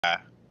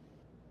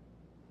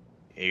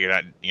You're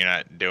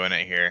not doing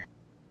it here.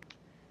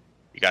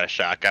 You got a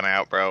shotgun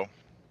out, bro.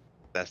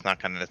 That's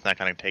not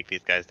gonna take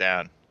these guys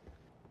down.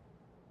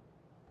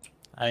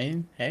 I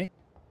mean, hey,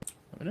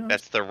 who knows?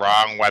 That's the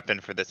wrong weapon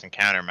for this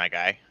encounter, my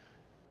guy.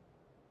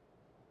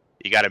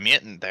 You got a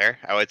mutant there.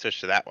 I would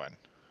switch to that one.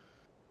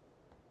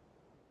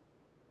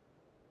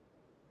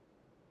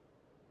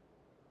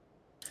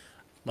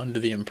 I'm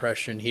under the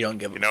impression he don't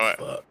give a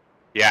fuck.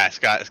 Yeah,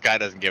 Scott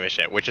doesn't give a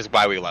shit, which is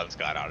why we love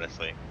Scott,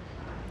 honestly.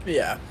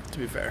 Yeah, to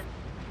be fair.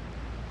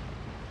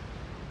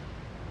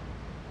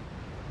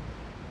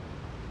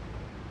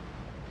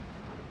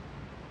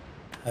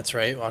 That's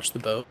right, watch the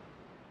boat.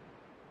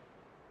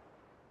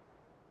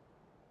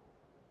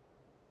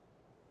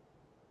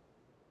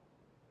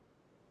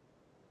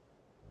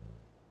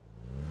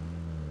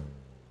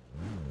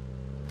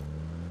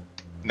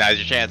 Now's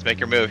your chance, make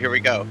your move. Here we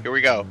go. Here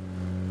we go.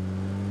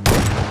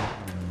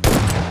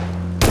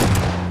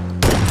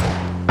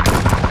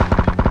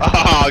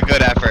 Oh,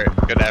 good effort.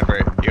 Good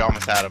effort. You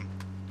almost had him.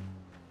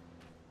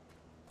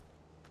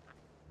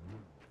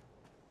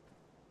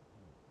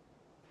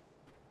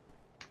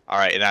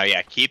 Alright, now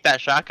yeah, keep that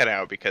shotgun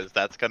out because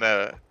that's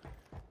gonna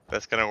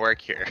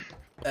work here.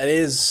 That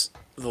is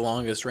the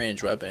longest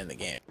range weapon in the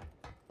game.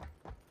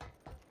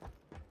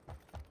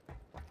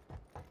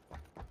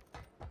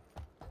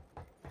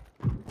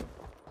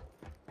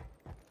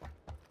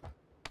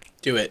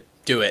 Do it.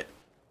 Do it.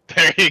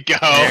 There you go.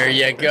 There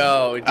you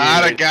go, dude.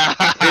 Atta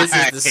guy. This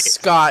is the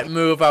Scott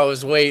move I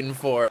was waiting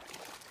for.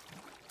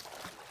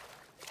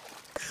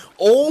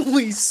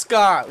 Only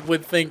Scott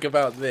would think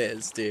about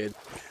this, dude.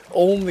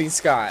 Only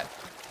Scott.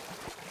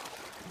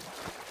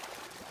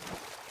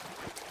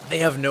 They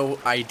have no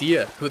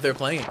idea who they're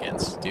playing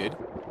against, dude.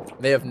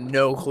 They have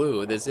no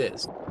clue who this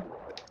is.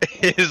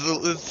 His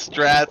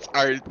strats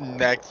are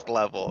next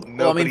level.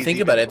 Well, I mean, think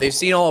about it. They've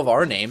seen all of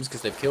our names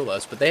because they've killed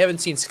us, but they haven't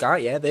seen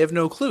Scott yet. They have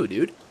no clue,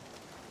 dude.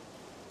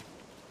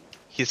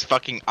 He's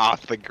fucking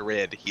off the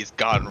grid. He's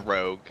gone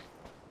rogue.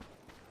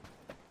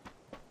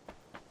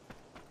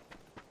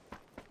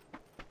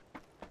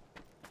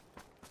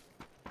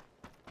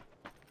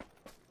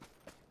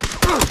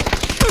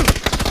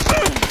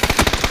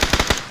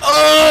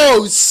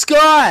 Oh,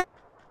 Scott!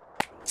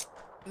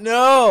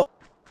 No.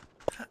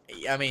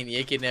 I mean,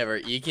 you can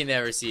never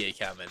see it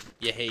coming.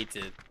 You hate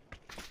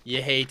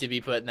to be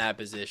put in that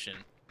position,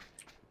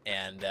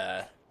 and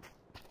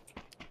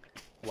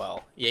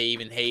well, you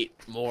even hate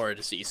more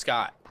to see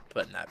Scott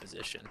put in that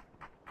position.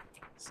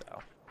 So,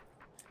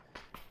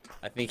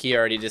 I think he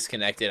already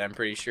disconnected. I'm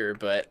pretty sure,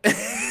 but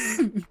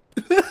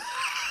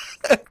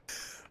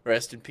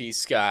rest in peace,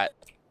 Scott.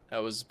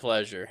 That was a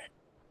pleasure.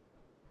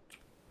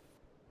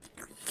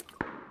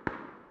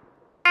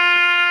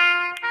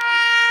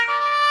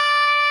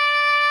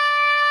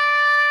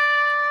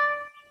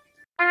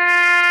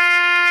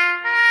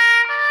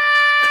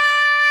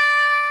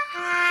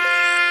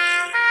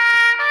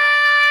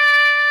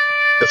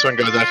 This one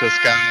goes out to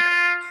Scott.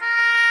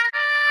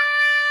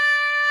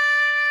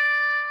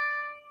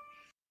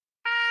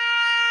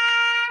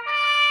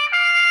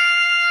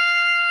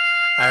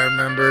 I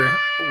remember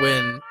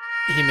when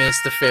he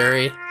missed the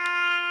ferry.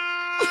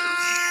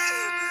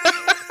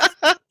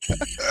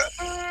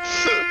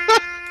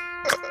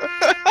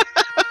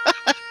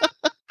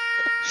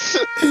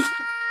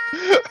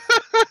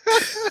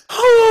 I'll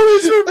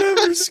always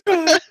remember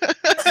Scott.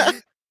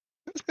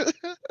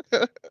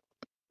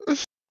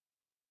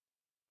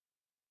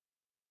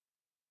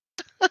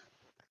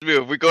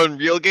 If we go in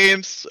real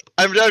games,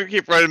 I'm down to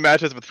keep running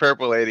matches with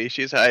Purple Lady.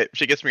 She's hype.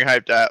 She gets me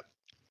hyped up.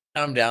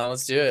 I'm down.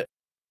 Let's do it.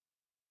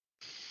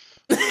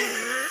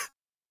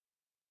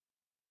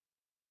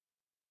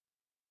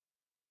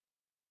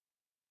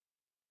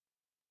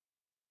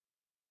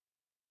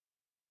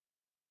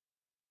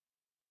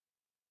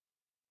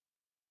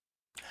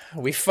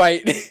 We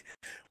fight.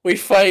 We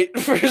fight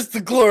for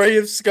the glory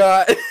of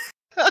Scott.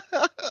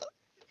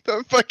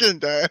 I'm fucking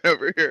dying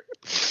over here.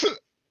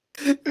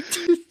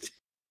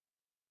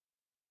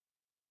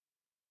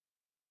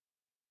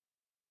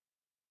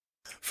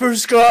 For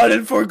Scott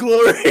and for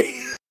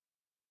glory.